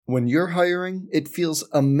When you're hiring, it feels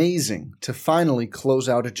amazing to finally close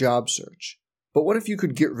out a job search. But what if you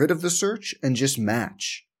could get rid of the search and just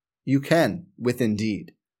match? You can with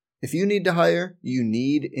Indeed. If you need to hire, you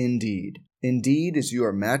need Indeed. Indeed is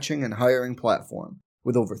your matching and hiring platform.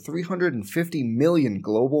 With over 350 million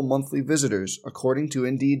global monthly visitors, according to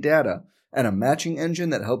Indeed data, and a matching engine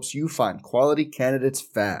that helps you find quality candidates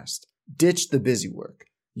fast. Ditch the busy work.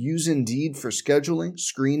 Use Indeed for scheduling,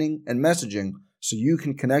 screening, and messaging so you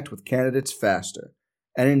can connect with candidates faster.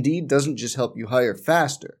 And Indeed doesn't just help you hire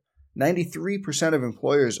faster. 93% of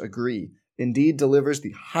employers agree Indeed delivers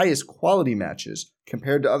the highest quality matches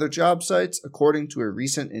compared to other job sites, according to a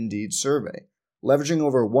recent Indeed survey. Leveraging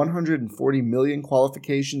over 140 million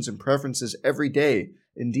qualifications and preferences every day,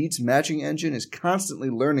 Indeed's matching engine is constantly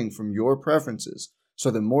learning from your preferences, so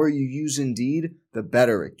the more you use Indeed, the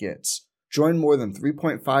better it gets. Join more than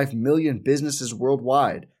 3.5 million businesses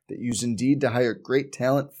worldwide that use Indeed to hire great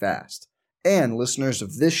talent fast. And listeners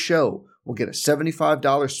of this show will get a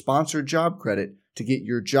 $75 sponsored job credit to get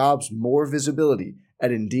your jobs more visibility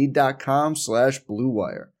at Indeed.com/Blue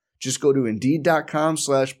Wire. Just go to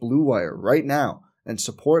Indeed.com/Blue Wire right now and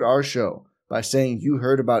support our show by saying you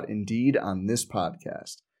heard about Indeed on this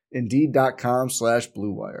podcast.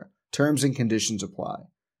 Indeed.com/Blue Wire. Terms and conditions apply.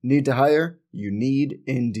 Need to hire? You need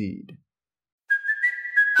Indeed.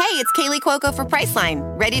 Hey, it's Kaylee Cuoco for Priceline.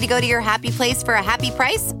 Ready to go to your happy place for a happy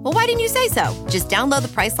price? Well, why didn't you say so? Just download the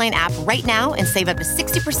Priceline app right now and save up to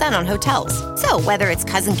 60% on hotels. So whether it's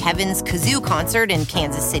Cousin Kevin's Kazoo Concert in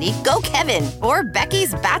Kansas City, go Kevin, or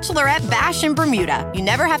Becky's Bachelorette Bash in Bermuda, you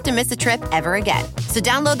never have to miss a trip ever again. So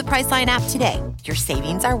download the Priceline app today. Your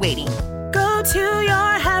savings are waiting. Go to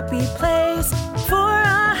your happy place for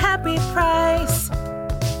a happy price.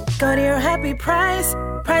 Go to your happy price,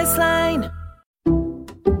 Priceline.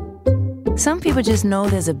 Some people just know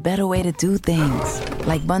there's a better way to do things,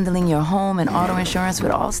 like bundling your home and auto insurance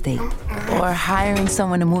with Allstate, or hiring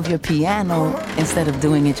someone to move your piano instead of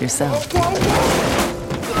doing it yourself.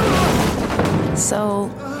 So,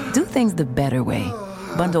 do things the better way.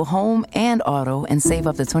 Bundle home and auto and save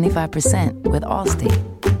up to 25% with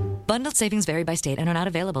Allstate. Bundled savings vary by state and are not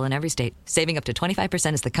available in every state. Saving up to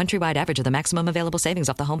 25% is the countrywide average of the maximum available savings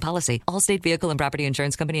off the home policy. Allstate Vehicle and Property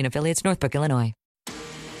Insurance Company and affiliates, Northbrook, Illinois.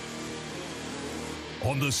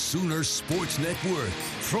 On the Sooner Sports Network,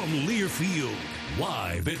 from Learfield,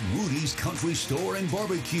 live at Rudy's Country Store and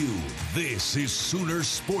Barbecue. This is Sooner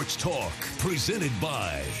Sports Talk, presented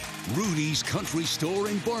by Rudy's Country Store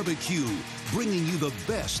and Barbecue, bringing you the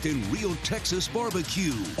best in real Texas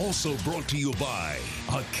barbecue. Also brought to you by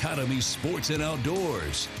Academy Sports and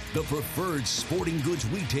Outdoors, the preferred sporting goods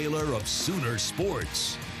retailer of Sooner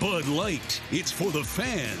Sports. Bud Light, it's for the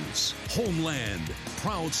fans. Homeland,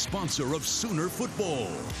 proud sponsor of Sooner football.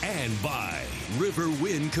 And by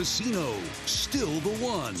Riverwind Casino, still the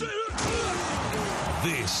one.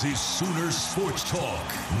 This is Sooner Sports Talk.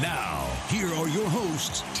 Now, here are your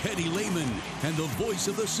hosts, Teddy Lehman, and the voice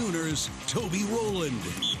of the Sooners, Toby Rowland.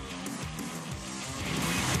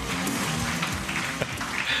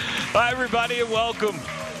 Hi, everybody, and welcome.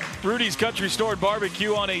 Rudy's Country Store and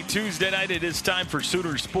Barbecue on a Tuesday night. It is time for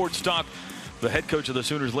Sooner Sports Talk. The head coach of the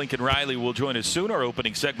Sooners, Lincoln Riley, will join us soon. Our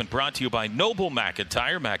opening segment brought to you by Noble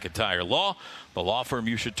McIntyre Law, the law firm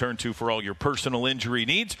you should turn to for all your personal injury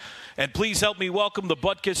needs. And please help me welcome the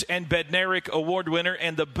Butkus and Bednarik Award winner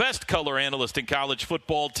and the best color analyst in college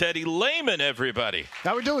football, Teddy Lehman, everybody.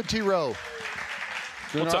 How we doing, T-Row?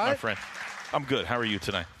 What's up, my friend? I'm good. How are you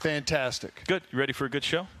tonight? Fantastic. Good. You ready for a good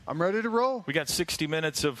show? I'm ready to roll. We got 60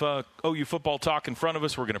 minutes of OU football talk in front of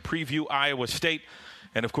us. We're going to preview Iowa State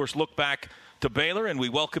and, of course, look back to Baylor. And we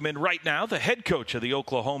welcome in right now the head coach of the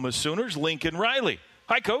Oklahoma Sooners, Lincoln Riley.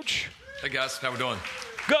 Hi, Coach. Hey, guys. How we doing?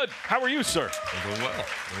 Good. How are you, sir? I'm doing well.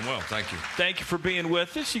 Doing well. Thank you. Thank you for being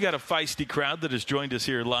with us. You got a feisty crowd that has joined us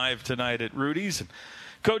here live tonight at Rudy's. And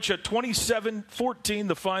Coach, at 27-14,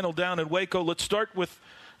 the final down in Waco. Let's start with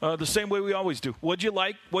the same way we always do. What'd you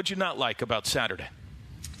like? What'd you not like about Saturday?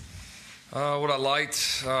 What I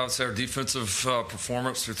liked, I would say our defensive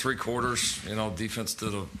performance through three quarters. You know,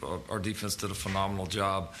 our defense did a phenomenal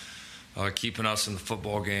job keeping us in the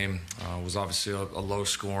football game. It was obviously a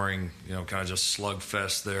low-scoring, kind of just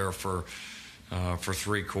slugfest there for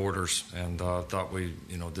three quarters, and I thought we,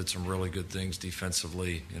 did some really good things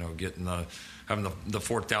defensively. Having the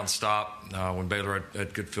fourth down stop when Baylor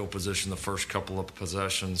had good field position the first couple of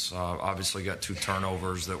possessions. Obviously got two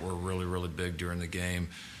turnovers that were really, really big during the game.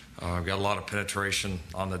 Got a lot of penetration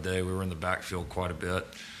on the day. We were in the backfield quite a bit.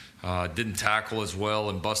 Didn't tackle as well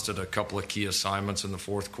and busted a couple of key assignments in the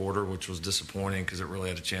fourth quarter, which was disappointing because it really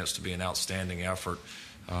had a chance to be an outstanding effort.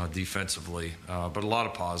 defensively, but a lot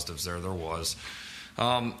of positives there was.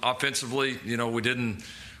 Offensively, we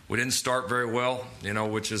didn't start very well,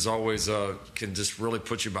 which is always can just really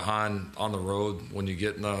put you behind on the road when you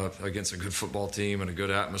get against a good football team and a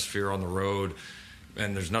good atmosphere on the road.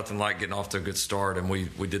 And there's nothing like getting off to a good start, and we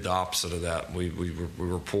did the opposite of that. We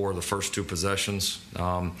were poor the first 2 possessions.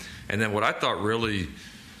 And then what I thought really,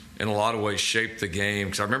 in a lot of ways, shaped the game,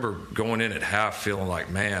 because I remember going in at half feeling like,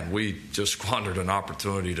 man, we just squandered an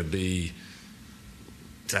opportunity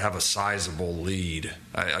to have a sizable lead.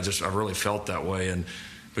 I really felt that way.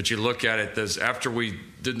 But you look at it, after we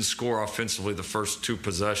didn't score offensively the first 2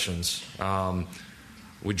 possessions,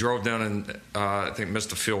 we drove down and I think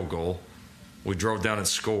missed a field goal. We drove down and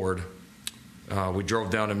scored. We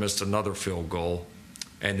drove down and missed another field goal.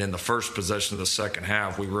 And then the first possession of the second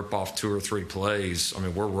half, we rip off 2 or 3 plays. I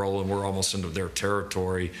mean, we're rolling. We're almost into their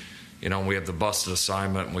territory. And we have the busted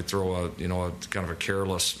assignment, and we throw a kind of a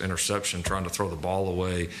careless interception trying to throw the ball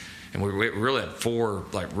away. And we really had 4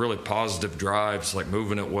 really positive drives,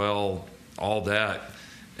 moving it well, all that,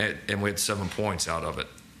 and we had 7 points out of it.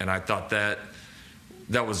 And I thought that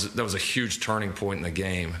was a huge turning point in the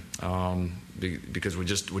game, because we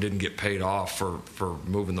didn't get paid off for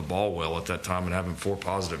moving the ball well at that time and having 4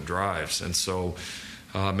 positive drives. And so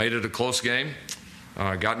made it a close game.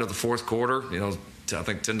 Got into the fourth quarter, I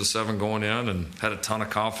think 10-7 going in, and had a ton of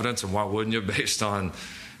confidence. And why wouldn't you, based on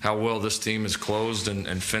how well this team has closed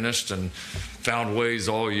and finished and found ways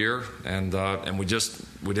all year. And we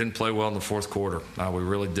didn't play well in the fourth quarter. We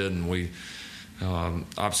really didn't. We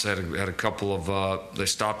obviously had a couple of they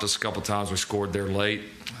stopped us a couple times. We scored there late.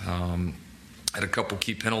 Had a couple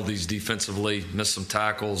key penalties defensively, missed some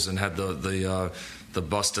tackles, and had the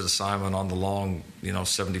busted assignment on the long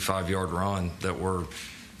 75-yard run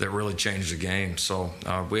that really changed the game. So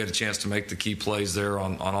we had a chance to make the key plays there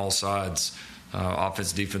on all sides,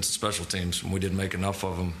 offense, defense, and special teams, and we didn't make enough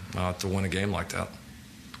of them to win a game like that.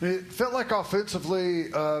 It felt like offensively,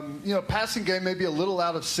 passing game maybe a little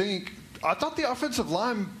out of sync. I thought the offensive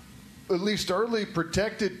line, at least early,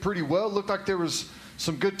 protected pretty well. Looked like there was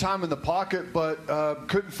some good time in the pocket, but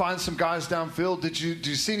couldn't find some guys downfield. Did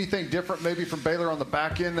you see anything different maybe from Baylor on the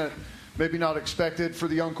back end that maybe not expected for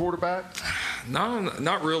the young quarterback? No,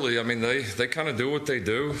 not really. I mean, they kind of do what they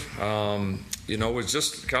do. It's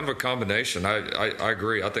just kind of a combination. I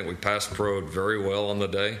agree. I think we passed pro'd very well on the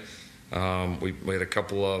day. We had a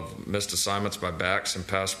couple of missed assignments by backs and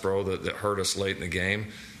pass pro that hurt us late in the game.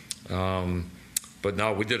 But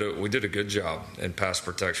no, we did a good job in pass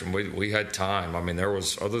protection. We had time. I mean, there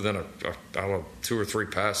was, other than I don't know, 2 or 3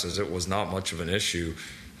 passes, it was not much of an issue.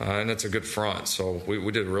 And it's a good front. So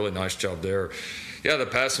we did a really nice job there. Yeah, the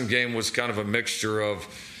passing game was kind of a mixture of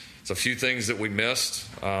a few things that we missed,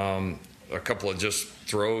 a couple of just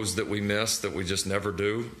throws that we missed that we just never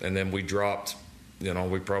do. And then we dropped,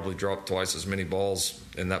 we probably dropped twice as many balls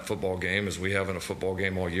in that football game as we have in a football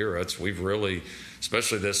game all year. We've really,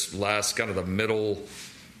 especially this last kind of the middle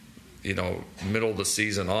of the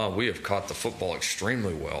season on, we have caught the football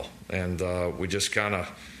extremely well. And we just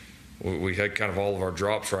we had kind of all of our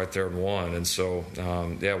drops right there in one. And so,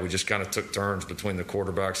 we just kind of took turns between the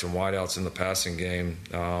quarterbacks and wideouts in the passing game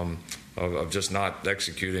of just not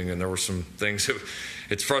executing. And there were some things that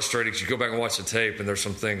it's frustrating because you go back and watch the tape and there's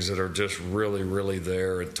some things that are just really, really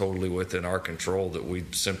there and totally within our control that we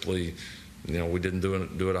simply, we didn't do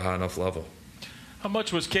it at a high enough level. How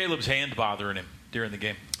much was Caleb's hand bothering him during the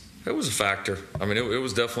game? It was a factor. I mean, it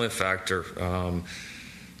was definitely a factor.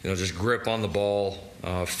 Just grip on the ball,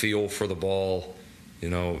 feel for the ball.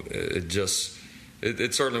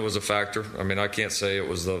 It certainly was a factor. I mean, I can't say it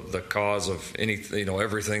was the cause of anything,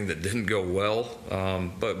 everything that didn't go well.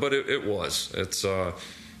 But it was. It's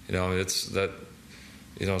that,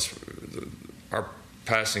 our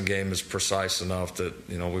passing game is precise enough that,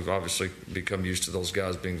 we've obviously become used to those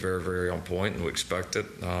guys being very, very on point, and we expect it.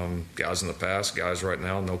 Guys in the past, guys right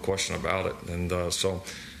now, no question about it. And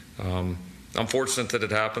I'm fortunate that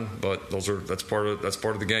it happened, but that's part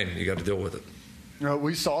of the game. You got to deal with it.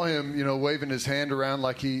 We saw him, waving his hand around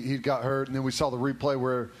like he got hurt, and then we saw the replay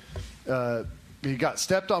where he got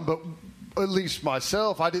stepped on. But at least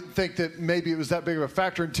myself, I didn't think that maybe it was that big of a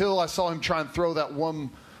factor until I saw him try and throw that one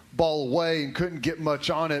ball away and couldn't get much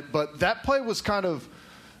on it. But that play was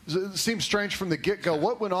it seemed strange from the get-go.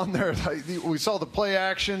 What went on there? We saw the play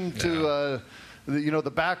action to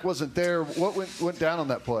the back wasn't there. What went down on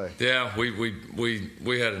that play? Yeah,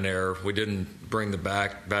 we had an error. We didn't bring the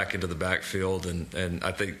back into the backfield, and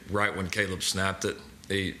I think right when Caleb snapped it,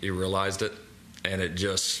 he realized it, and he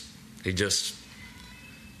just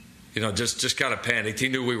just kind of panicked. He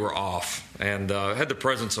knew we were off and had the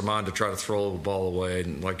presence of mind to try to throw the ball away.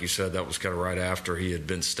 And like you said, that was kind of right after he had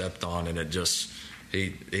been stepped on, and it just he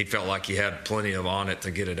felt like he had plenty of on it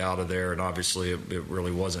to get it out of there, and obviously it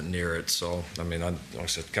really wasn't near it. So, I mean, like I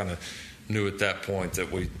said, kind of knew at that point that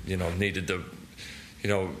we, needed to,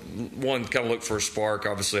 one, kind of look for a spark.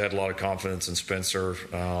 Obviously had a lot of confidence in Spencer,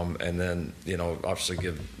 and then, obviously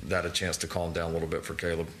give that a chance to calm down a little bit for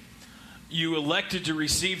Caleb. You elected to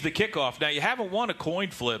receive the kickoff. Now, you haven't won a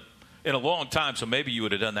coin flip in a long time, so maybe you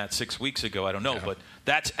would have done that 6 weeks ago. I don't know, but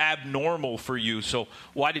that's abnormal for you. So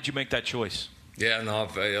why did you make that choice? Yeah, no,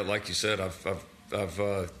 like you said,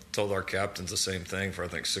 I've told our captains the same thing for, I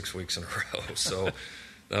think, 6 weeks in a row. So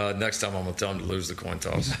next time I'm going to tell them to lose the coin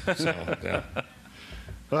toss. So, yeah.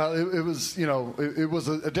 Well, it was, it was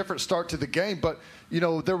a different start to the game, but,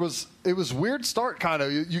 it was weird start kind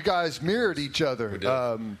of. You guys mirrored each other. We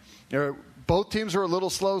did. Both teams were a little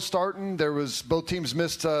slow starting. Both teams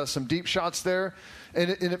missed some deep shots there. And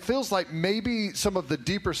it feels like maybe some of the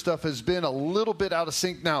deeper stuff has been a little bit out of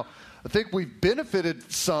sync now. I think we've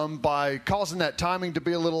benefited some by causing that timing to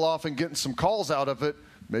be a little off and getting some calls out of it.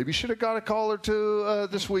 Maybe should have got a call or two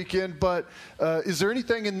this weekend. But is there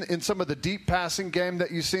anything in some of the deep passing game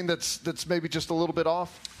that you've seen that's maybe just a little bit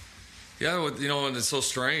off? Yeah, and it's so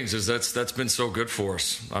strange is that's been so good for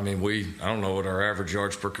us. I mean, I don't know what our average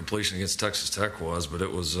yards per completion against Texas Tech was, but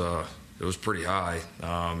it was pretty high.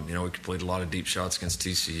 We completed a lot of deep shots against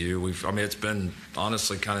TCU. It's been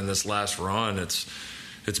honestly kind of in this last run. It's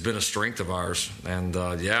been a strength of ours, and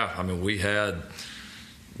we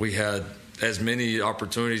had as many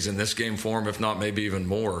opportunities in this game for them, if not maybe even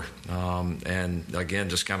more. And again,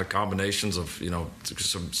 just kind of combinations of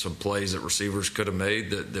some plays that receivers could have made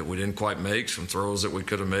that we didn't quite make, some throws that we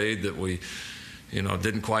could have made that we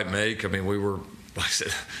didn't quite make. I mean, we were, like I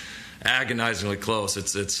said, agonizingly close.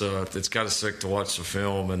 It's kind of sick to watch the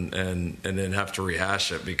film and then have to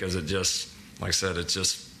rehash it because it just, like I said, it's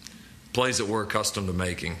just plays that we're accustomed to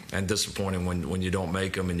making, and disappointing when you don't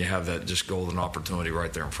make them and you have that just golden opportunity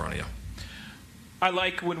right there in front of you. I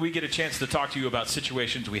like when we get a chance to talk to you about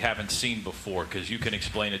situations we haven't seen before because you can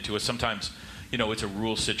explain it to us. Sometimes, it's a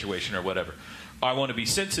rule situation or whatever. I want to be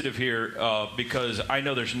sensitive here because I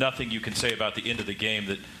know there's nothing you can say about the end of the game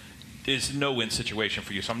that is no win situation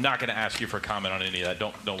for you. So I'm not going to ask you for a comment on any of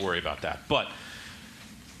that. Don't worry about that. But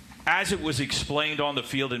as it was explained on the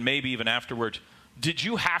field and maybe even afterwards, did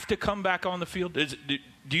you have to come back on the field?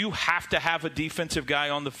 Do you have to have a defensive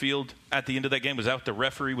guy on the field at the end of that game? Was that what the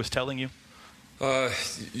referee was telling you?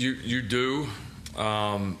 You do.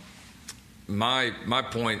 My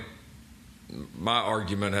point, my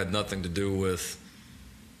argument had nothing to do with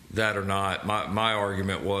that or not. My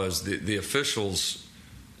argument was the officials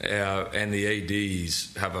and the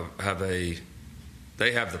ADs have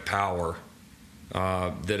the power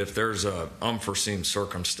that if there's a unforeseen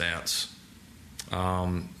circumstance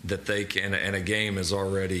that they can, and a game is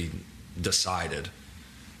already decided,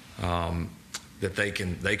 that they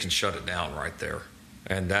can shut it down right there,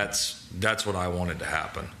 and that's what I wanted to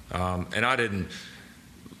happen. And I didn't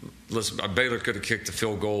listen. Baylor could have kicked the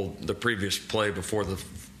field goal the previous play before the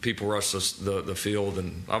people rushed the field,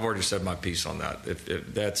 and I've already said my piece on that.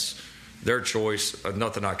 If that's their choice,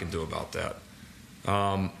 nothing I can do about that.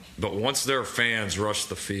 But once their fans rushed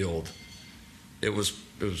the field, it was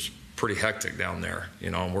pretty hectic down there,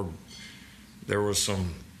 and there was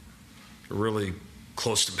some really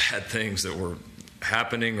close to bad things that were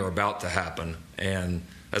happening or about to happen, and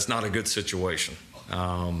that's not a good situation.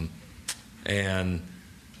 And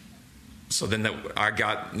so then I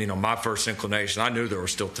got, my first inclination. I knew there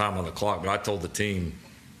was still time on the clock, but I told the team,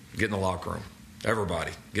 get in the locker room.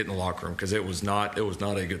 Everybody, get in the locker room, because it was not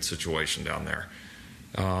a good situation down there.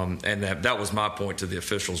 And that was my point to the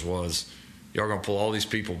officials was, y'all going to pull all these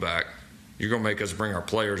people back. You're going to make us bring our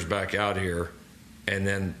players back out here, and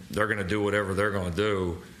then they're going to do whatever they're going to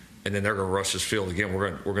do, and then they're going to rush this field again.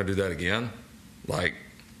 We're going to do that again, like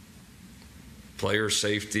player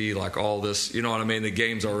safety, like all this. You know what I mean? The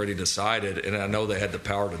game's already decided, and I know they had the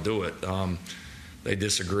power to do it. They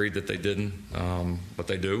disagreed that they didn't, but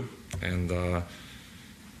they do, and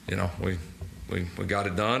we got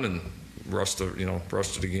it done and rushed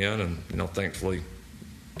it again, and thankfully,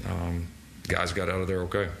 guys got out of there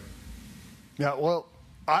okay. Yeah, well,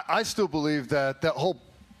 I still believe that whole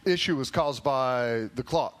issue was caused by the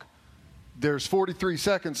clock. There's 43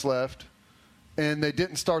 seconds left, and they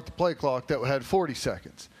didn't start the play clock that had 40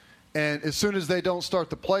 seconds. And as soon as they don't start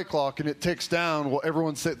the play clock and it ticks down, well,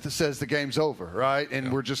 everyone says the game's over, right?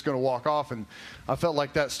 And we're just going to walk off. And I felt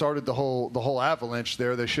like that started the whole avalanche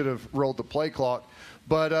there. They should have rolled the play clock.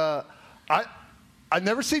 But I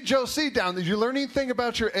never see Joe C down there. Did you learn anything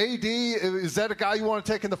about your AD? Is that a guy you want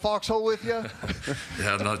to take in the foxhole with you?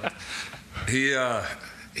 Yeah,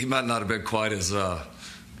 he might not have been quite as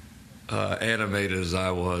animated as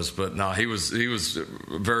I was, but no, he was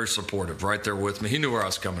very supportive, right there with me. He knew where I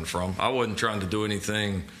was coming from. I wasn't trying to do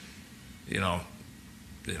anything, not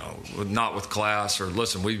with class or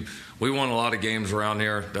listen. We won a lot of games around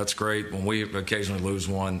here. That's great. When we occasionally lose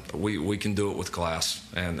one, we can do it with class,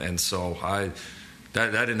 and so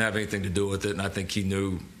that didn't have anything to do with it, and I think he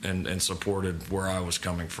knew and supported where I was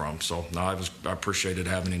coming from. So no, I appreciated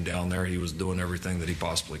having him down there. He was doing everything that he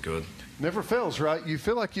possibly could. Never fails, right? You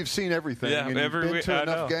feel like you've seen everything. Yeah, and you've been to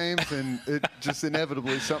enough games, and it just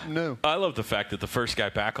inevitably something new. I love the fact that the first guy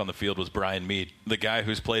back on the field was Brian Mead, the guy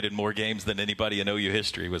who's played in more games than anybody in OU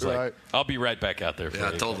history. Was like, I'll be right back out there for you.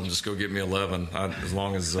 I told him, just go get me 11. As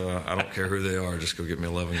long as I don't care who they are, just go get me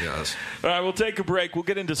 11 guys. All right, we'll take a break. We'll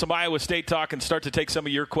get into some Iowa State talk and start to take some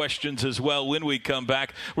of your questions as well when we come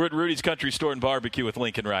back. We're at Rudy's Country Store and Barbecue with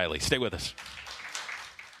Lincoln Riley. Stay with us.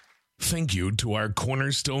 Thank you to our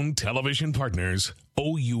Cornerstone television partners,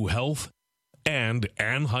 OU Health and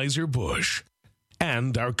Anheuser-Busch,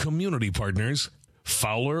 and our community partners,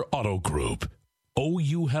 Fowler Auto Group,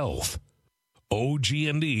 OU Health,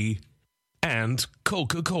 OG&E, and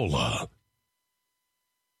Coca-Cola.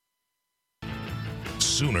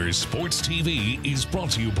 Sooners Sports TV is brought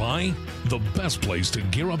to you by the best place to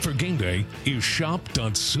gear up for game day is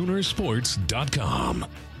shop.soonersports.com.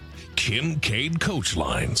 Kincaid Coach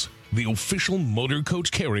Lines, the official motor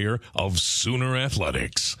coach carrier of Sooner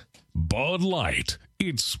Athletics. Bud Light,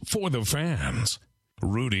 it's for the fans.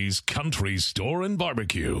 Rudy's Country Store and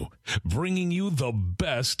Barbecue, bringing you the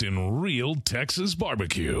best in real Texas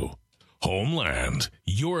barbecue. Homeland,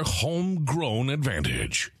 your homegrown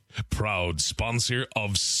advantage. Proud sponsor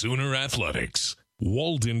of Sooner Athletics.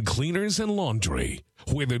 Walden Cleaners and Laundry,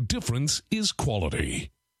 where the difference is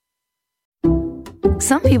quality.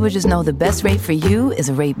 Some people just know the best rate for you is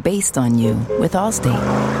a rate based on you with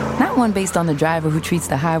Allstate. Not one based on the driver who treats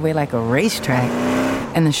the highway like a racetrack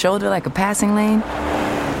and the shoulder like a passing lane.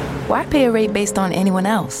 Why pay a rate based on anyone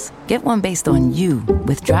else? Get one based on you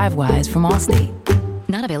with DriveWise from Allstate.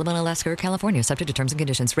 Not available in Alaska or California, subject to terms and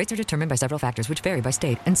conditions. Rates are determined by several factors, which vary by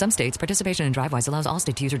state. In some states, participation in DriveWise allows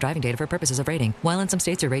Allstate to use your driving data for purposes of rating. While in some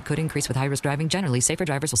states, your rate could increase with high-risk driving. Generally, safer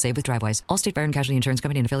drivers will save with DriveWise. Allstate Fire and Casualty Insurance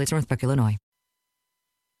Company and affiliates, Northbrook, Illinois.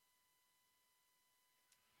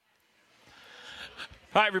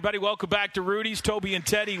 Hi, everybody. Welcome back to Rudy's. Toby and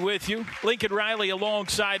Teddy with you. Lincoln Riley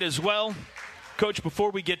alongside as well. Coach,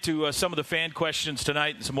 before we get to some of the fan questions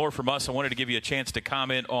tonight and some more from us, I wanted to give you a chance to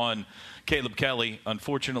comment on Caleb Kelly.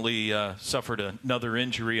 Unfortunately, suffered another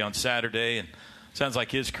injury on Saturday, and sounds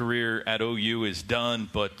like his career at OU is done,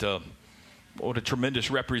 but what a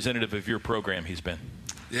tremendous representative of your program he's been.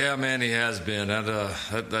 Yeah, man, he has been.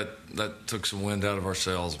 That took some wind out of our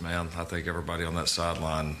sails, man. I think everybody on that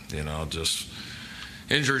sideline, just –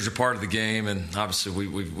 injuries are part of the game, and obviously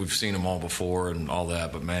we've seen them all before and all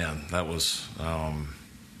that. But man, that was, to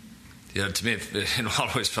me, it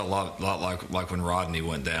always felt a lot like when Rodney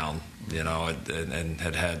went down, and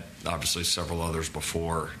had obviously several others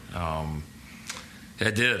before.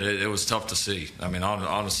 It did. It was tough to see. I mean,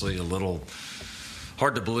 honestly, a little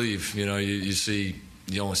hard to believe. You only see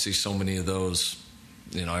so many of those.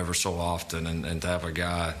 Ever so often, and to have a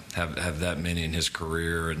guy have that many in his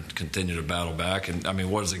career and continue to battle back. And I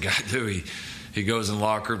mean, what does a guy do? He goes in the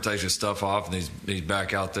locker room, takes his stuff off, and he's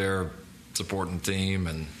back out there supporting the team.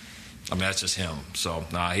 And I mean, that's just him. So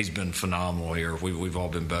he's been phenomenal here. We've all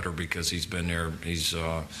been better because he's been there. He's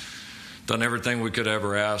done everything we could have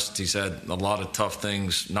ever asked. He's had a lot of tough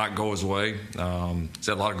things not go his way. He's had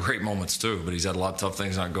a lot of great moments too, but he's had a lot of tough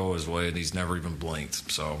things not go his way, and he's never even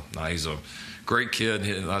blinked. So he's a great kid.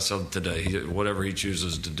 I said today, whatever he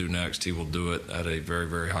chooses to do next, he will do it at a very,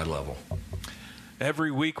 very high level.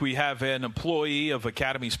 Every week we have an employee of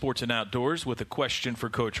Academy Sports and Outdoors with a question for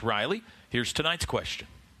Coach Riley. Here's tonight's question.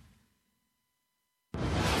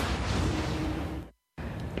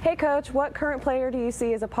 Hey, Coach, what current player do you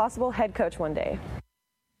see as a possible head coach one day?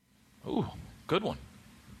 Ooh, good one.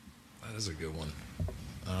 That is a good one.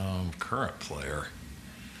 Current player.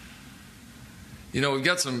 We've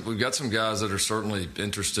got some guys that are certainly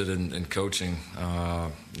interested in coaching.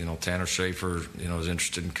 Tanner Schaefer, is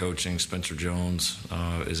interested in coaching. Spencer Jones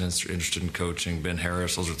is interested in coaching. Ben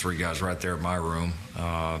Harris. Those are three guys right there in my room,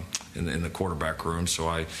 in the quarterback room. So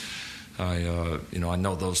I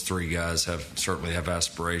know those three guys certainly have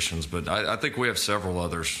aspirations, but I think we have several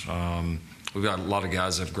others. We've got a lot of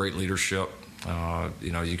guys that have great leadership.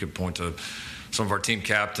 You could point to some of our team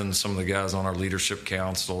captains, some of the guys on our leadership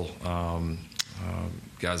council.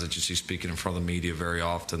 guys that you see speaking in front of the media very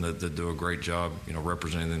often that do a great job,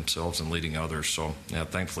 representing themselves and leading others. So, yeah,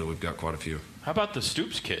 thankfully we've got quite a few. How about the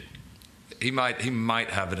Stoops kid? He might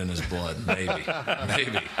have it in his blood, maybe.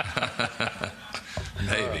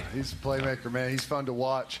 Maybe. He's a playmaker, man. He's fun to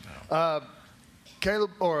watch.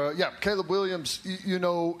 Caleb Williams,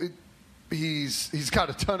 he's got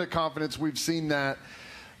a ton of confidence. We've seen that.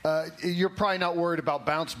 You're probably not worried about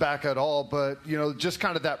bounce back at all, but, just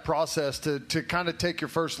kind of that process to kind of take your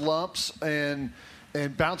first lumps and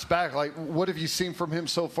bounce back. Like, what have you seen from him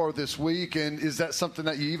so far this week, and is that something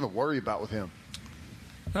that you even worry about with him?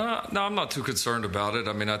 No, I'm not too concerned about it.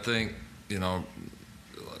 I mean, I think,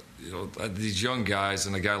 these young guys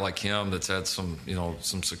and a guy like him that's had some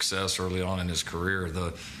success early on in his career,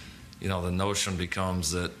 the notion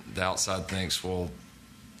becomes that the outside thinks, well,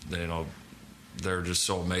 they're just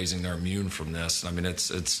so amazing, they're immune from this. I mean,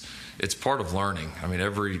 it's part of learning. I mean,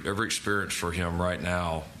 every experience for him right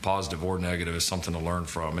now, positive or negative, is something to learn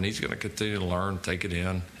from, and he's going to continue to learn, take it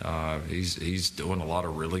in. He's doing a lot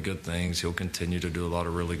of really good things. He'll continue to do a lot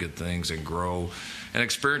of really good things and grow. And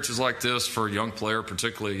experiences like this for a young player,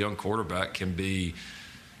 particularly a young quarterback, can be,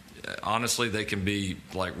 honestly, they can be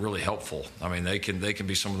like really helpful. I mean, they can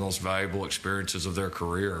be some of the most valuable experiences of their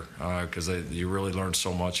career because you really learn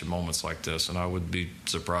so much in moments like this. And I would be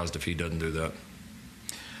surprised if he doesn't do that.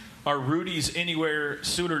 Our Rudy's Anywhere,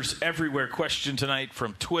 Sooners Everywhere question tonight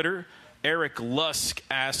from Twitter. Eric Lusk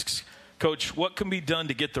asks, Coach, what can be done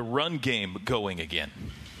to get the run game going again?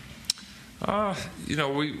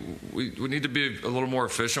 We need to be a little more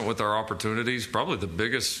efficient with our opportunities. Probably the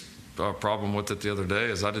biggest problem with it the other day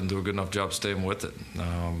is I didn't do a good enough job staying with it.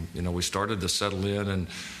 We started to settle in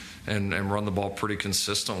and run the ball pretty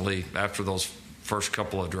consistently after those first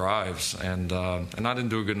couple of drives, and I didn't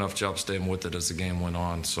do a good enough job staying with it as the game went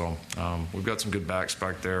on. So we've got some good backs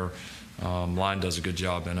back there. Line does a good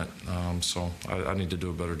job in it, so I need to do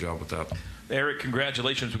a better job with that. Eric,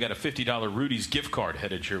 congratulations. We got a $50 Rudy's gift card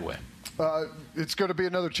headed your way. It's going to be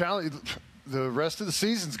another challenge. The rest of the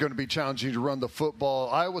season is going to be challenging to run the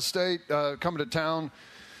football. Iowa State coming to town,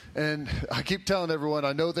 and I keep telling everyone,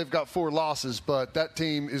 I know they've got 4 losses, but that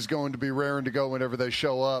team is going to be raring to go whenever they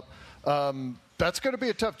show up. That's going to be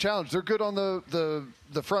a tough challenge. They're good on the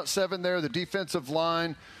front 7 there, the defensive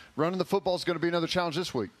line. Running the football is going to be another challenge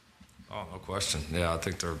this week. Oh, no question. Yeah, I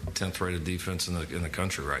think they're 10th rated defense in the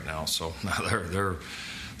country right now. So they're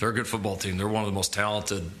a good football team. They're one of the most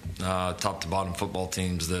talented top to bottom football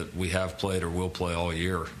teams that we have played or will play all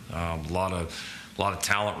year. A lot of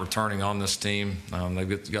talent returning on this team.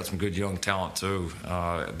 They've got some good young talent too,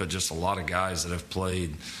 but just a lot of guys that have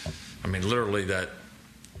played. I mean, literally that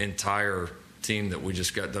entire team that we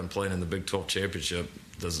just got done playing in the Big 12 championship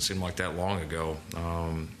doesn't seem like that long ago.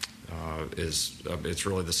 It's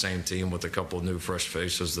really the same team with a couple of new fresh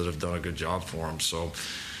faces that have done a good job for them. So.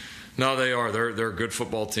 No, they are. They're a good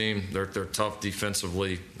football team. They're tough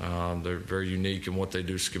defensively. They're very unique in what they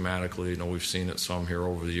do schematically. We've seen it some here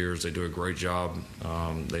over the years. They do a great job.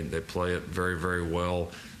 They play it very, very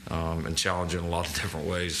well and challenge it in a lot of different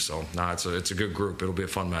ways. So, it's a good group. It'll be a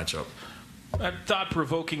fun matchup.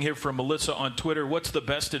 Thought-provoking here from Melissa on Twitter. What's the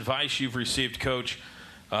best advice you've received, Coach,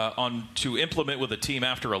 to implement with a team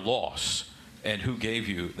after a loss? And who gave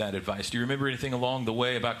you that advice? Do you remember anything along the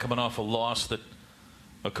way about coming off a loss that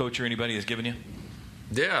a coach or anybody has given you?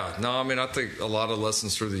 Yeah, no, I mean, I think a lot of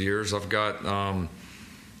lessons through the years. I've got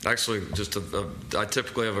actually I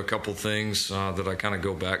typically have a couple things that I kind of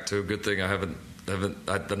go back to. Good thing I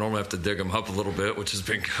normally have to dig them up a little bit, which has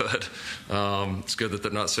been good. It's good that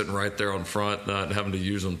they're not sitting right there on front and having to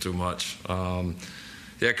use them too much.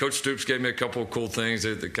 Coach Stoops gave me a couple of cool things.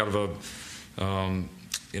 Kind of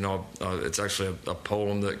it's actually a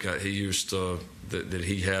poem that he used to, that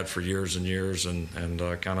he had for years and years, and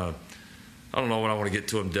kind of, I don't know when I want to get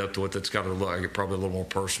too in depth with it. It's got probably a little more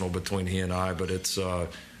personal between he and I, but it's it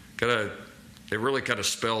really kind of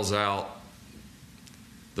spells out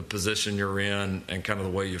the position you're in and kind of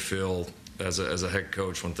the way you feel as a head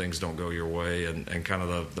coach when things don't go your way, and kind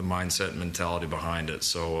of the mindset and mentality behind it.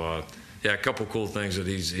 So a couple cool things that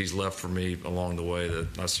he's left for me along the way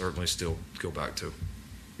that I certainly still go back to.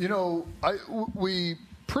 We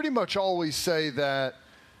pretty much always say that,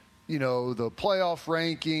 the playoff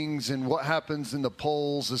rankings and what happens in the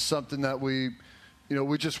polls is something that we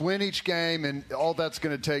just win each game and all that's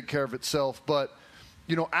going to take care of itself. But,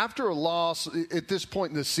 after a loss at this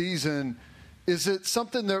point in the season, is it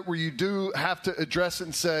something where you do have to address it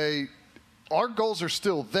and say, our goals are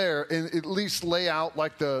still there, and at least lay out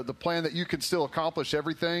like the plan that you can still accomplish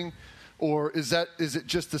everything? Or is it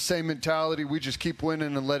just the same mentality? We just keep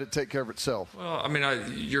winning and let it take care of itself? Well, I mean,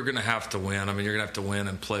 you're going to have to win. I mean, you're going to have to win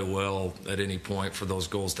and play well at any point for those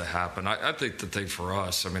goals to happen. I think the thing for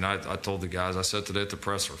us, I mean, I told the guys, I said today at the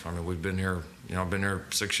presser, I mean, we've been here, I've been here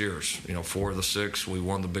 6 years. 4 of the 6, we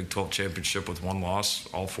won the Big 12 championship with 1 loss.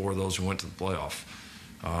 All 4 of those we went to the playoff.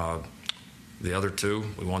 The other 2,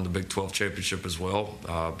 we won the Big 12 championship as well,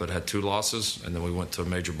 but had 2 losses, and then we went to a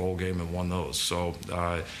major bowl game and won those. So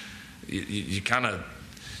you kind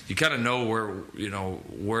of know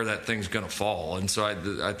where that thing's going to fall. And so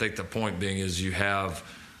I think the point being is you have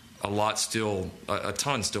a ton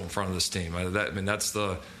still in front of this team. I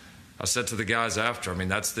said to the guys after,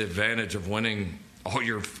 that's the advantage of winning all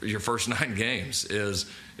your first 9 games is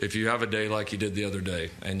if you have a day like you did the other day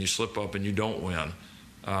and you slip up and you don't win,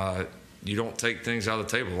 you don't take things out of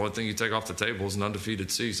the table. The only thing you take off the table is an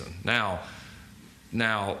undefeated season. Now,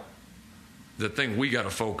 the thing we got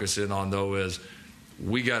to focus in on, though, is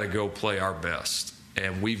we got to go play our best.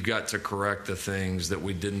 And we've got to correct the things that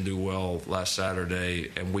we didn't do well last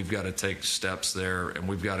Saturday, and we've got to take steps there, and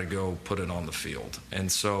we've got to go put it on the field.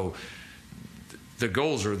 And so the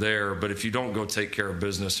goals are there, but if you don't go take care of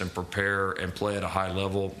business and prepare and play at a high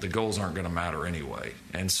level, the goals aren't going to matter anyway.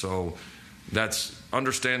 And so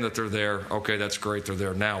understand that they're there. Okay, that's great, they're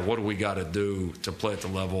there. Now, what do we got to do to play at the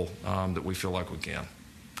level that we feel like we can?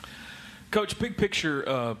 Coach, big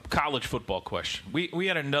picture college football question. We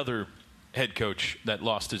had another head coach that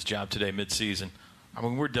lost his job today midseason.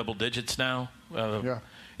 We're double digits now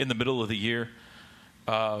in the middle of the year.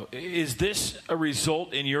 Is this a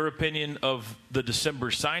result, in your opinion, of the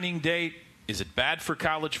December signing date? Is it bad for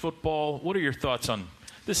college football? What are your thoughts on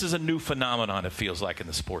this? Is a new phenomenon, it feels like, in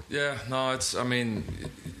the sport. Yeah, no, I think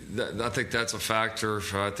that's a factor.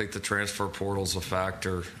 I think the transfer portal's a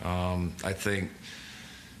factor. I think,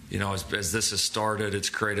 as this has started, it's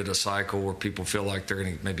created a cycle where people feel like they're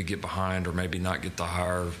going to maybe get behind or maybe not get to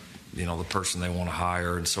hire, the person they want to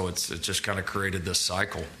hire. And so it's just kind of created this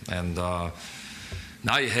cycle. And now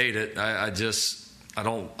you hate it. I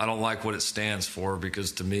don't like what it stands for,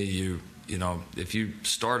 because to me, if you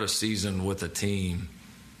start a season with a team,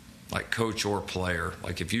 like coach or player,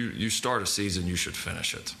 like if you start a season, you should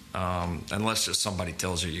finish it. Unless just somebody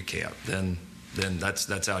tells you can't, then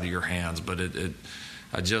that's out of your hands. But I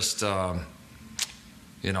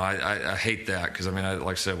hate that, because like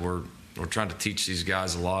I said, we're trying to teach these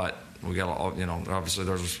guys a lot. We got obviously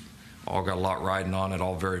there's all got a lot riding on it,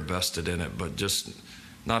 all very vested in it, but just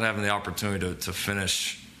not having the opportunity to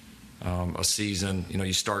finish a season.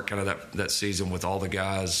 You start kind of that season with all the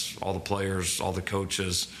guys, all the players, all the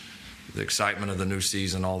coaches, the excitement of the new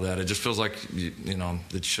season, all that. It just feels like that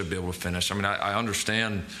you should be able to finish. I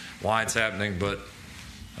understand why it's happening, but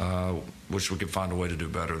wish we could find a way to do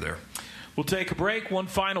better there. We'll take a break. One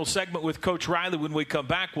final segment with Coach Riley. When we come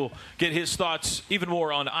back, we'll get his thoughts even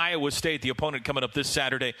more on Iowa State, the opponent coming up this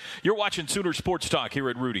Saturday. You're watching Sooner Sports Talk here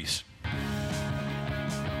at Rudy's.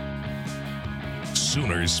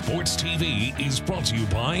 Sooner Sports TV is brought to you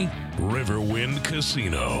by Riverwind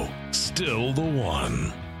Casino. Still the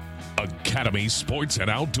one. Academy Sports and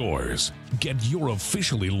Outdoors. Get your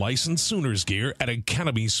officially licensed Sooners gear at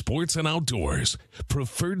Academy Sports and Outdoors,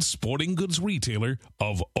 preferred sporting goods retailer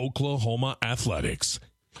of Oklahoma Athletics.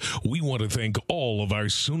 We want to thank all of our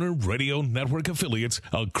Sooner Radio Network affiliates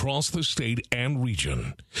across the state and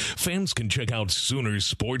region. Fans can check out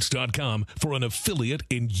Soonersports.com for an affiliate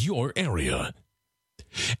in your area.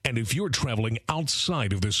 And if you're traveling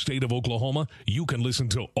outside of the state of Oklahoma, you can listen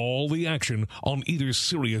to all the action on either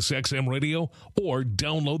Sirius XM Radio or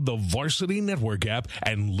download the Varsity Network app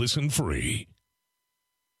and listen free.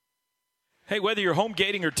 Hey, whether you're home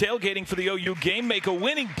gating or tailgating for the OU game, make a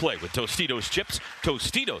winning play with Tostitos chips.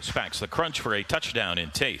 Tostitos packs the crunch for a touchdown in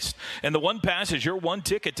taste. And the One Pass is your one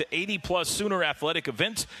ticket to 80-plus Sooner athletic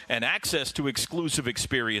events and access to exclusive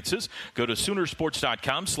experiences. Go to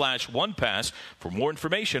Soonersports.com/OnePass for more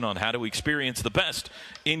information on how to experience the best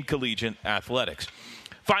in collegiate athletics.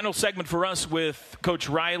 Final segment for us with Coach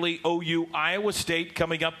Riley. OU Iowa State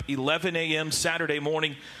coming up 11 a.m. Saturday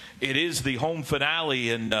morning. It is the home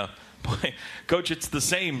finale, and boy, Coach, it's the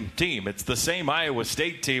same team. It's the same Iowa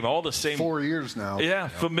State team, all the same. 4 years now. Yeah,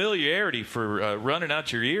 familiarity for running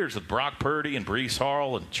out your ears with Brock Purdy and Breece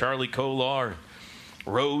Hall and Charlie Kolar and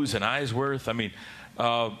Rose and Eisworth.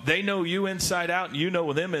 They know you inside out, and you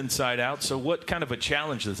know them inside out. So what kind of a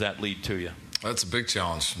challenge does that lead to you? That's a big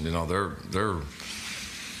challenge.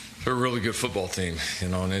 They're a really good football team,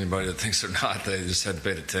 and anybody that thinks they're not, they just hadn't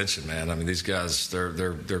paid attention, man. These guys,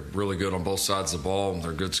 they're really good on both sides of the ball.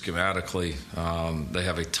 They're good schematically. They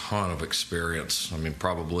have a ton of experience.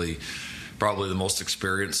 Probably probably the most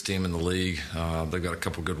experienced team in the league. They've got a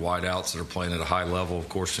couple good wideouts that are playing at a high level. Of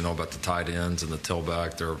course, you know about the tight ends and the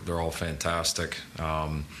tailback. They're all fantastic.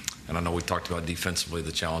 And I know we talked about defensively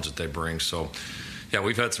the challenge that they bring. So, yeah,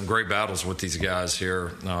 we've had some great battles with these guys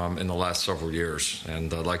here in the last several years.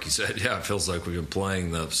 And like you said, yeah, it feels like we've been playing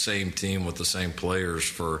the same team with the same players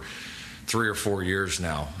for 3 or 4 years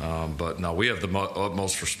now. But no, we have the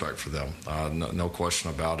utmost respect for them. No question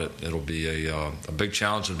about it. It'll be a big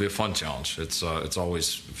challenge. It'll be a fun challenge. It's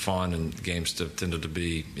always fun, and games tended to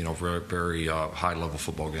be, you know, very, very high-level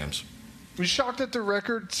football games. Were you shocked at the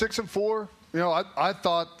record, 6-4? You know, I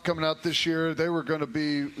thought coming out this year they were going to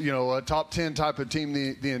be, you know, a top 10 type of team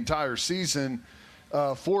the entire season.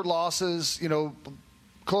 4 losses, you know,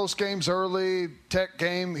 close games early, Tech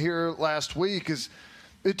game here last week.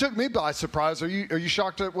 It took me by surprise. Are you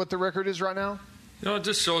shocked at what the record is right now? You know, it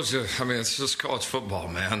just shows you. I mean, it's just college football,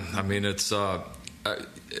 man. I mean, it's. Am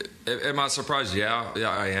I surprised? Yeah,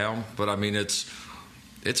 I am. But I mean, it's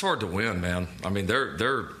hard to win, man. I mean, they're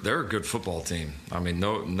a good football team. I mean,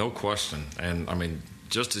 no question. And I mean,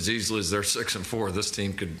 just as easily as they're 6-4, this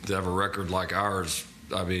team could have a record like ours.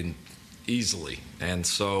 I mean, easily. And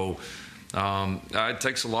so. It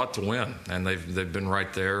takes a lot to win, and they've been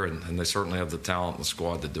right there, and they certainly have the talent and the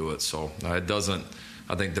squad to do it. So it doesn't,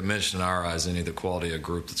 I think, diminish in our eyes any of the quality of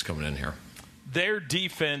group that's coming in here. Their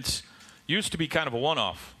defense used to be kind of a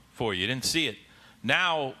one-off for you. You didn't see it.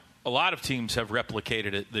 Now a lot of teams have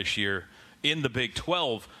replicated it this year in the Big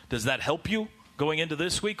 12. Does that help you going into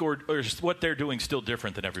this week, or is what they're doing still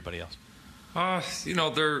different than everybody else? You know,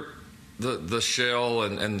 The shell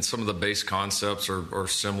and some of the base concepts are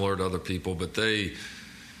similar to other people, but they're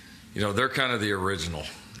kind of the original,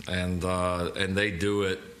 and they do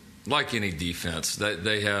it like any defense.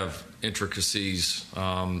 They have intricacies,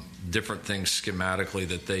 different things schematically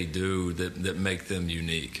that they do that make them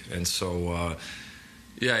unique. And so,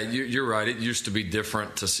 you're right. It used to be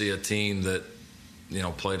different to see a team that, you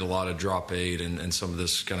know, played a lot of drop 8 and some of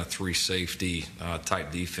this kind of 3 safety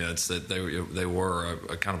type defense, that they were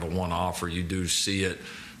a kind of a one-off, or you do see it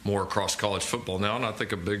more across college football now. And I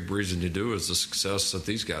think a big reason you do is the success that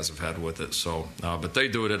these guys have had with it. So, but they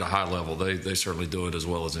do it at a high level. They certainly do it as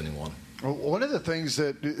well as anyone. Well, one of the things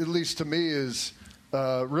that, at least to me, is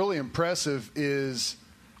really impressive is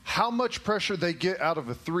how much pressure they get out of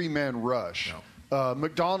a 3-man rush. No.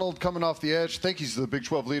 McDonald coming off the edge. I think he's the Big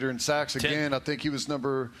 12 leader in sacks again. 10. I think he was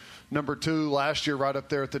number 2 last year, right up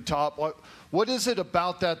there at the top. What is it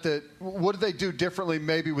about that what do they do differently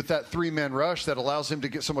maybe with that 3-man rush that allows him to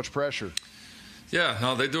get so much pressure? Yeah,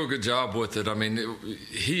 no, they do a good job with it. I mean,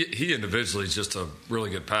 he individually is just a really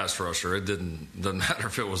good pass rusher. It doesn't matter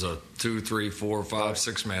if it was a 2, 3, 4, 5,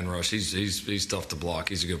 6-man rush. He's tough to block.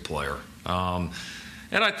 He's a good player.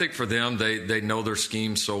 And I think for them, they know their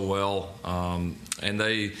scheme so well, and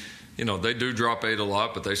they do drop 8 a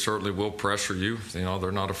lot, but they certainly will pressure you. You know,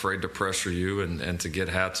 they're not afraid to pressure you and to get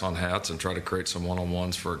hats on hats and try to create some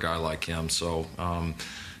one-on-ones for a guy like him. So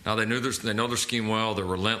now they know their scheme well. They're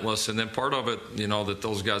relentless, and then part of it, you know, that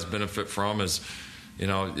those guys benefit from is, you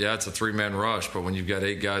know, yeah, it's a 3-man rush, but when you've got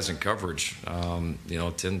 8 guys in coverage,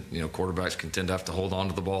 quarterbacks can tend to have to hold on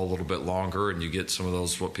to the ball a little bit longer, and you get some of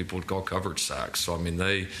those what people would call coverage sacks. So I mean,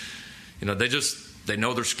 they know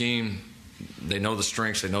their scheme, they know the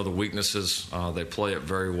strengths, they know the weaknesses, they play it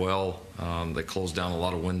very well. They close down a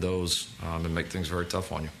lot of windows and make things very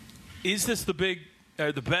tough on you. Is this the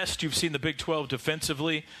best you've seen the Big 12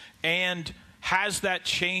 defensively, and has that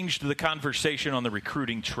changed the conversation on the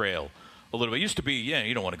recruiting trail a little bit? It used to be,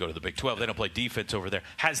 you don't want to go to the Big 12. They don't play defense over there.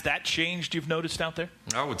 Has that changed, you've noticed out there?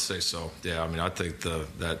 I would say so. Yeah, I mean, I think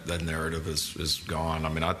that narrative is gone. I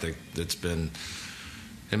mean, I think it's been,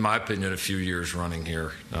 in my opinion, a few years running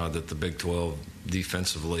here that the Big 12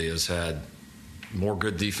 defensively has had more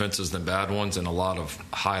good defenses than bad ones, and a lot of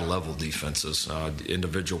high-level defenses,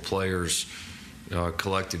 individual players,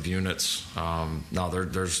 collective units.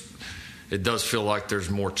 It does feel like there's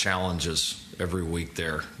more challenges every week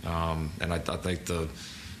there, and I think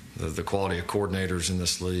the quality of coordinators in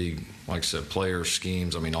this league, like I said, players,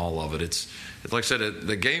 schemes, I mean, all of it. It's like I said,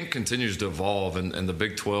 the game continues to evolve, and the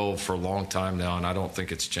Big 12 for a long time now, and I don't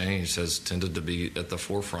think it's changed, has tended to be at the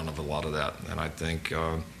forefront of a lot of that. And I think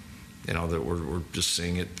that we're just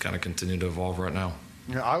seeing it kind of continue to evolve right now.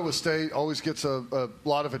 Yeah, Iowa State always gets a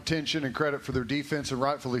lot of attention and credit for their defense, and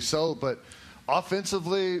rightfully so, but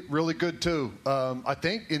offensively, really good too. I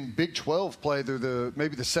think in Big 12 play, they're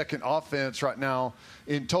maybe the second offense right now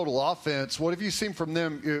in total offense. What have you seen from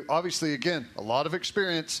them? Obviously, again, a lot of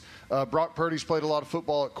experience. Brock Purdy's played a lot of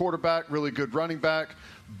football at quarterback, really good running back,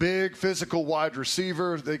 big physical wide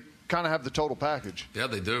receiver. They kind of have the total package. Yeah,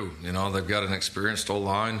 they do. You know, they've got an experienced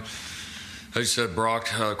O-line. As you said, Brock,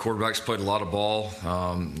 quarterback's played a lot of ball,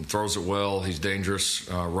 throws it well. He's dangerous,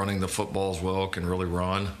 running the football as well, can really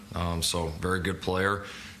run. So very good player.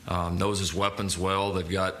 Knows his weapons well. They've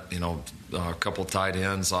got, a couple of tight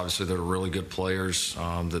ends. Obviously, they're really good players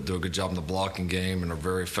that do a good job in the blocking game and are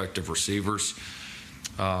very effective receivers.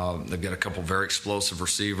 They've got a couple very explosive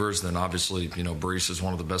receivers. Then, obviously, Brees is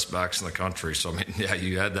one of the best backs in the country. So,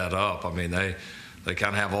 you add that up. They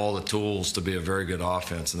kind of have all the tools to be a very good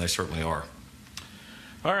offense, and they certainly are.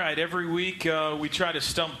 All right, every week we try to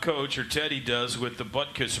stump Coach, or Teddy does, with the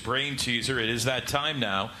Butkus Brain Teaser. It is that time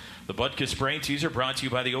now. The Butkus Brain Teaser brought to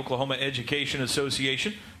you by the Oklahoma Education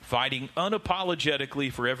Association, fighting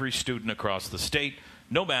unapologetically for every student across the state,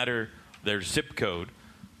 no matter their zip code.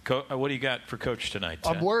 What do you got for Coach tonight,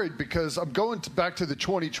 Ted? I'm worried because I'm going back to the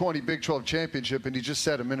 2020 Big 12 Championship, and he just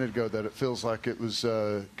said a minute ago that it feels like it was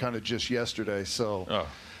kind of just yesterday. So,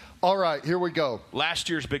 All right, here we go. Last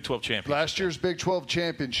year's Big 12 Championship. Last year's Big 12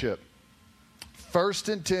 Championship.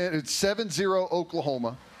 1st and 10. It's 7-0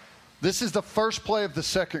 Oklahoma. This is the first play of the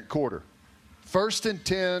second quarter. 1st and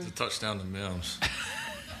 10. It's a touchdown to Mims.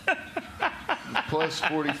 Plus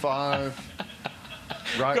 45.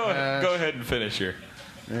 Right hash. Go ahead and finish here.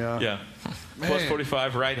 Yeah. Plus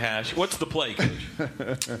 45, right hash. What's the play, Coach?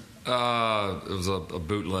 It was a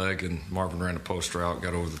bootleg, and Marvin ran a post route,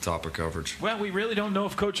 got over the top of coverage. Well, we really don't know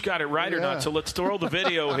if Coach got it right or not, so let's throw the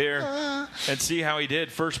video here and see how he did.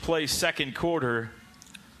 First play, second quarter.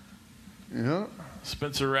 Yeah.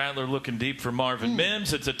 Spencer Rattler looking deep for Marvin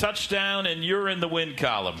Mims. It's a touchdown, and you're in the win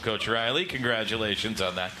column, Coach Riley. Congratulations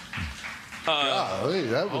on that. Golly,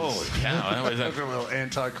 that was, holy cow. That was a little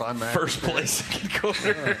anticlimactic. First play, second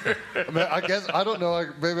quarter. I guess, I don't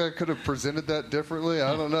know, maybe I could have presented that differently.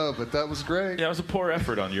 I don't know, but that was great. Yeah, it was a poor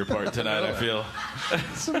effort on your part tonight, I feel.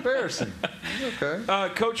 It's embarrassing. Okay.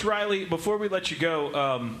 Coach Riley, before we let you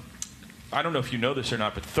go, I don't know if you know this or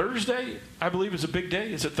not, but Thursday, I believe, is a big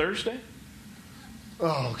day. Is it Thursday?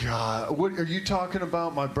 Oh, God. What are you talking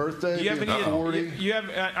about? My birthday? Do you have any 40? You have,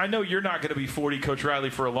 I know you're not going to be 40, Coach Riley,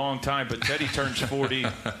 for a long time, but Teddy turns 40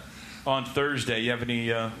 on Thursday. You have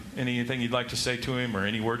anything you'd like to say to him, or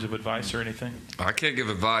any words of advice or anything? I can't give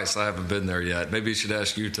advice. I haven't been there yet. Maybe you should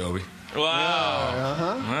ask you, Toby.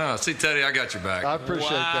 Wow. Wow. See, Teddy, I got your back. I appreciate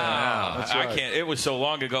that. That's right. I can't. It was so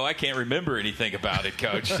long ago, I can't remember anything about it,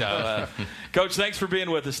 Coach. So, Coach, thanks for being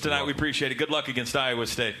with us tonight. We appreciate it. Good luck against Iowa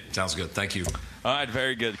State. Sounds good. Thank you. All right,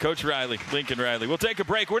 very good. Coach Riley, Lincoln Riley. We'll take a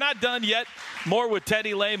break. We're not done yet. More with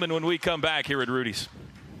Teddy Lehman when we come back here at Rudy's.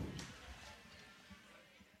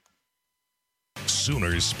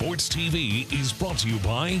 Sooner Sports TV is brought to you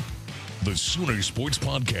by the Sooner Sports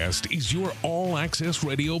Podcast is your all-access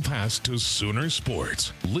radio pass to Sooner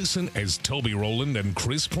Sports. Listen as Toby Rowland and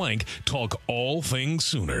Chris Plank talk all things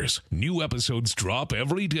Sooners. New episodes drop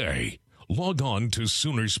every day. Log on to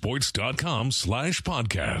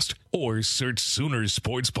Soonersports.com/podcast or search Sooner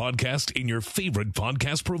Sports Podcast in your favorite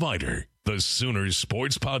podcast provider. The Sooner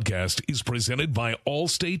Sports Podcast is presented by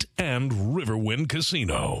Allstate and Riverwind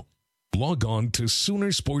Casino. Log on to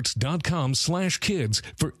Soonersports.com/kids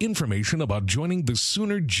for information about joining the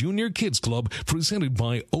Sooner Junior Kids Club presented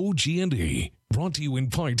by OG&E. Brought to you in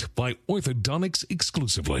part by Orthodontics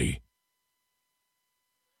exclusively.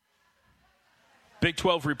 Big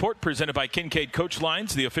 12 report presented by Kincaid Coach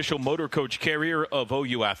Lines, the official motor coach carrier of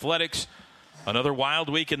OU Athletics. Another wild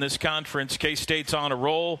week in this conference. K-State's on a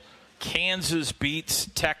roll. Kansas beats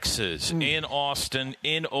Texas in Austin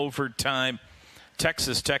in overtime.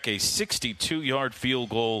 Texas Tech a 62-yard field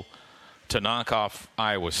goal to knock off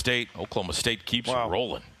Iowa State. Oklahoma State keeps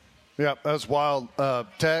rolling. Yeah, that's wild.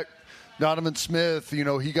 Tech, Donovan Smith, he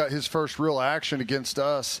got his first real action against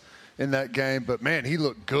us in that game. But, man, he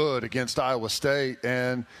looked good against Iowa State.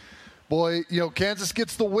 And, boy, Kansas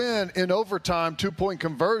gets the win in overtime, 2-point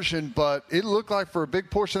conversion. But it looked like for a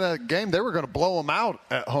big portion of that game they were going to blow them out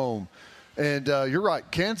at home. And you're right,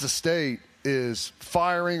 Kansas State is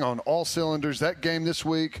firing on all cylinders. That game this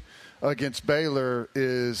week against Baylor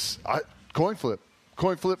is coin flip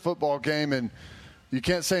football game, and you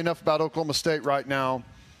can't say enough about Oklahoma State right now.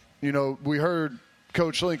 We heard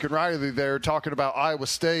Coach Lincoln Riley there talking about Iowa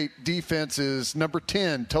State defense is number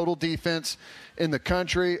 10 total defense in the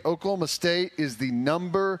country. Oklahoma State is the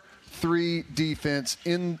number 3 defense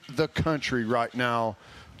in the country right now,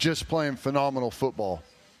 just playing phenomenal football.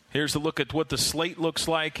 Here's a look at what the slate looks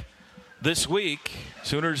like this week.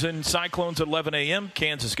 Sooners and Cyclones at 11 a.m.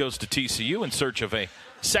 Kansas goes to TCU in search of a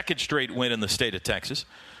second straight win in the state of Texas.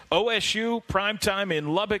 OSU, primetime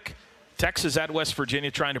in Lubbock. Texas at West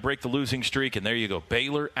Virginia trying to break the losing streak. And there you go,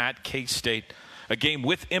 Baylor at K-State. a game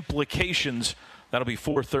with implications. That'll be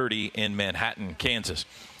 4:30 in Manhattan, Kansas.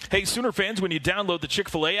 Hey, Sooner fans, when you download the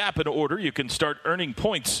Chick-fil-A app and order, you can start earning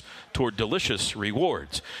points toward delicious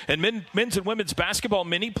rewards. And men's and women's basketball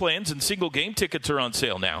mini plans and single game tickets are on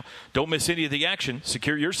sale now. Don't miss any of the action.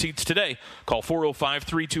 Secure your seats today. Call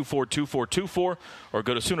 405-324-2424 or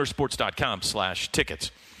go to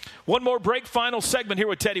Soonersports.com/tickets. One more break, final segment here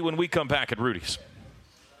with Teddy when we come back at Rudy's.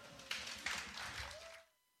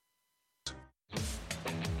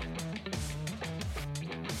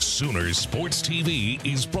 Sooner Sports TV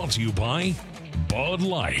is brought to you by Bud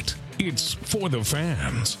Light. It's for the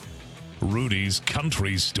fans. Rudy's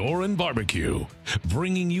Country Store and Barbecue,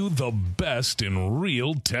 bringing you the best in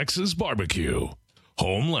real Texas barbecue.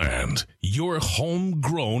 Homeland, your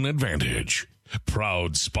homegrown advantage.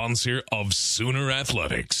 Proud sponsor of Sooner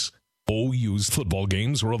Athletics. OU's football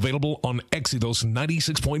games are available on Exodus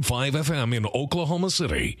 96.5 FM in Oklahoma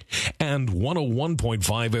City and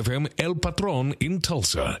 101.5 FM El Patron in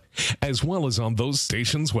Tulsa, as well as on those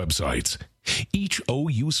stations' websites. Each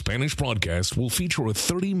OU Spanish broadcast will feature a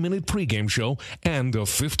 30-minute pregame show and a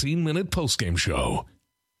 15-minute postgame show.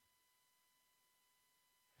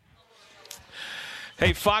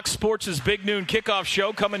 Hey, Fox Sports' Big Noon Kickoff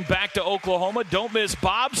Show coming back to Oklahoma. Don't miss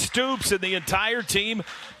Bob Stoops and the entire team.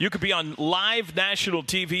 You could be on live national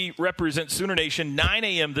TV, represent Sooner Nation, 9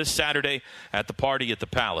 a.m. this Saturday at the party at the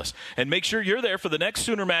Palace. And make sure you're there for the next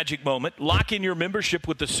Sooner Magic moment. Lock in your membership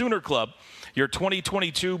with the Sooner Club. Your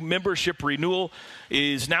 2022 membership renewal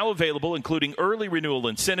is now available, including early renewal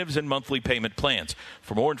incentives and monthly payment plans.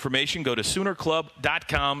 For more information, go to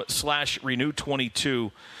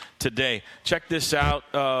SoonerClub.com/renew22 today. Check this out.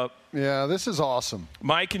 Yeah, this is awesome.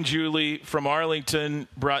 Mike and Julie from Arlington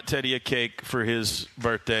brought Teddy a cake for his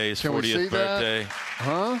birthday, his 40th birthday.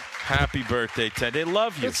 Huh? Happy birthday, Teddy. They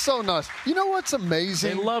love you. It's so nice. You know what's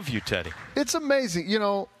amazing? They love you, Teddy. It's amazing. You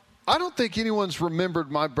know, I don't think anyone's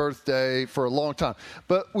remembered my birthday for a long time.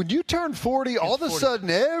 But when you turn 40, all of a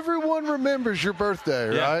sudden everyone remembers your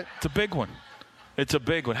birthday, yeah, right? It's a big one. It's a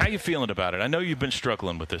big one. How you feeling about it? I know you've been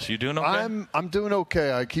struggling with this. You doing okay? I'm doing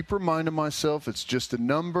okay. I keep reminding myself it's just a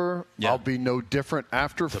number. Yeah. I'll be no different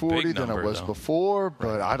after 40 than I was before,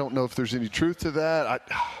 but I don't know if there's any truth to that.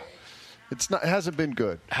 It hasn't been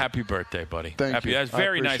good. Happy birthday, buddy. Thank you. That's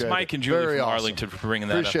very nice. Mike and Julie from Arlington for bringing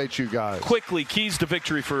that up. Appreciate you guys. Quickly, keys to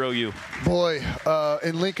victory for OU. Boy,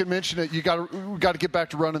 and Lincoln mentioned it, we got to get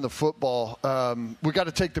back to running the football. We got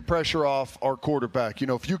to take the pressure off our quarterback. You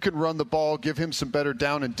know, if you can run the ball, give him some better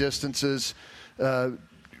down and distances.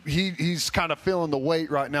 He's kind of feeling the weight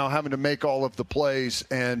right now, having to make all of the plays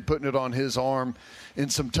and putting it on his arm in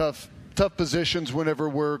some tough positions whenever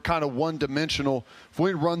we're kind of one-dimensional. If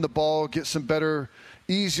we run the ball, get some better,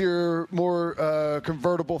 easier, more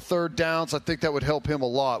convertible third downs, I think that would help him a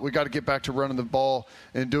lot. We got to get back to running the ball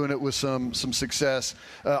and doing it with some success.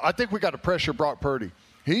 I think we got to pressure Brock Purdy.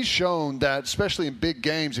 He's shown that, especially in big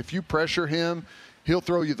games, if you pressure him, he'll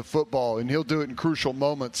throw you the football, and he'll do it in crucial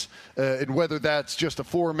moments. And whether that's just a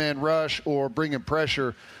four-man rush or bringing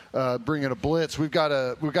pressure, bringing a blitz, we've got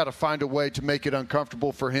to find a way to make it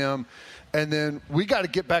uncomfortable for him. And then we got to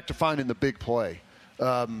get back to finding the big play.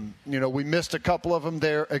 We missed a couple of them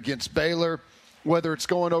there against Baylor, whether it's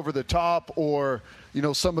going over the top or,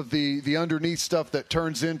 some of the underneath stuff that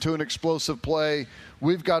turns into an explosive play.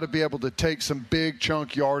 We've got to be able to take some big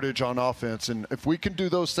chunk yardage on offense. And if we can do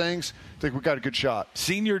those things, I think we've got a good shot.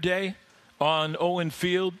 Senior day on Owen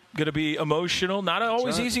Field, going to be emotional. Not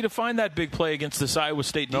always easy to find that big play against this Iowa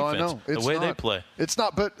State defense. No, I know. The way they play. It's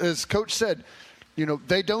not, but as Coach said,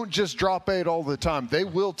 they don't just drop 8 all the time. They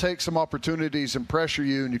will take some opportunities and pressure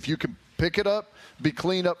you, and if you can pick it up, be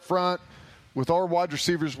clean up front, with our wide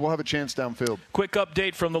receivers, we'll have a chance downfield. Quick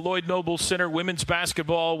update from the Lloyd Noble Center. Women's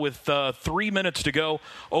basketball with 3 minutes to go.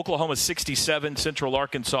 Oklahoma 67, Central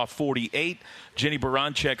Arkansas 48. Jenny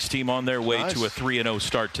Baranchek's team on their way to a 3-0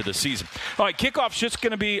 start to the season. All right, kickoff's just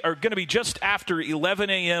going to be just after 11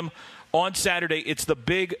 a.m. on Saturday. It's the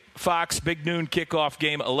Big Fox Big Noon kickoff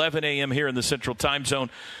game, 11 a.m. here in the Central Time Zone.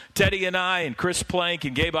 Teddy and I and Chris Plank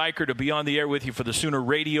and Gabe Eicher to be on the air with you for the Sooner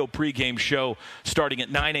Radio pregame show starting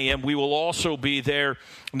at 9 a.m. We will also be there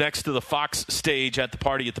next to the Fox stage at the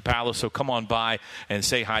party at the Palace, so come on by and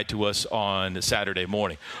say hi to us on Saturday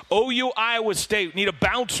morning. OU Iowa State need a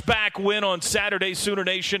bounce-back win on Saturday, Sooner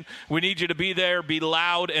Nation. We need you to be there, be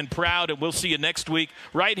loud and proud, and we'll see you next week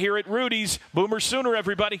right here at Rudy's. Boomer Sooner,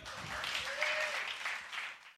 everybody.